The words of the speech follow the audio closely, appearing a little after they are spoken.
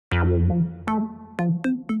Hey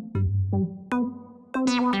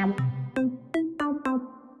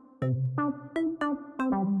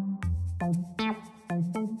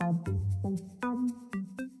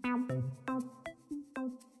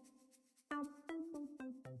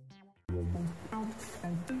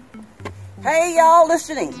y'all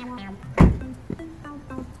listening.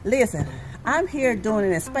 Listen, I'm here doing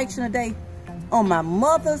an inspection today on my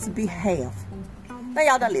mother's behalf. Now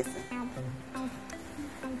y'all done listen.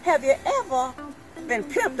 Have you ever been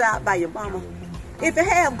pimped out by your mama? If you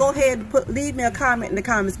have, go ahead and leave me a comment in the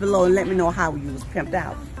comments below and let me know how you was pimped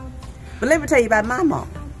out. But let me tell you about my mom.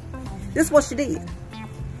 This is what she did.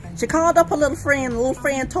 She called up her little friend. The little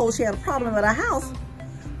friend told she had a problem at her house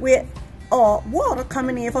with water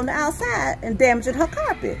coming in from the outside and damaging her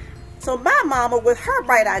carpet. So my mama, with her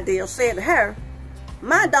bright idea, said to her,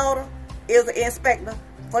 my daughter is the inspector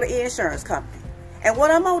for the insurance company. And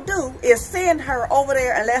what I'm going to do is send her over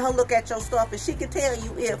there and let her look at your stuff, and she can tell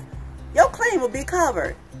you if your claim will be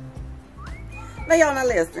covered. Now y'all not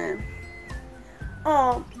listening.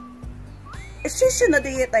 She shouldn't have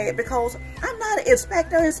did that, because I'm not an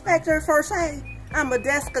inspector per se. I'm a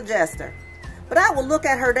desk adjuster. But I will look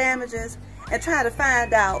at her damages and try to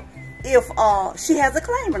find out if she has a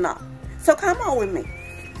claim or not. So come on with me.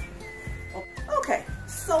 Okay,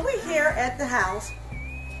 so we're here at the house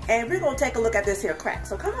and we're gonna take a look at this here crack.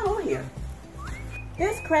 So come on over here.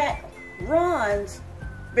 This crack runs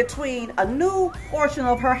between a new portion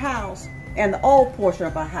of her house and the old portion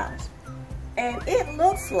of her house. And it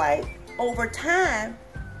looks like over time,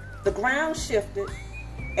 the ground shifted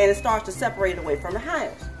and it starts to separate away from the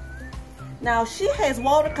house. Now she has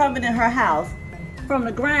water coming in her house from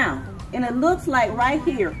the ground, and it looks like right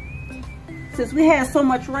here, since we had so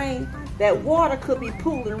much rain, that water could be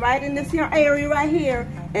pooling right in this here area right here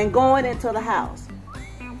and going into the house.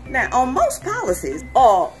 Now on most policies,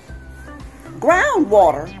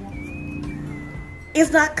 groundwater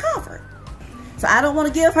is not covered. So I don't want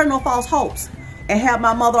to give her no false hopes and have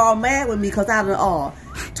my mother all mad with me because I done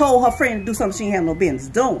told her friend to do something she ain't had no business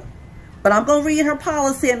doing. But I'm going to read her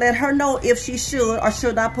policy and let her know if she should or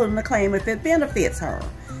should not put in a claim if it benefits her.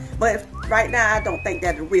 But right now, I don't think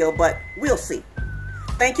that it will, but we'll see.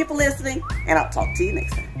 Thank you for listening, and I'll talk to you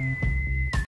next time.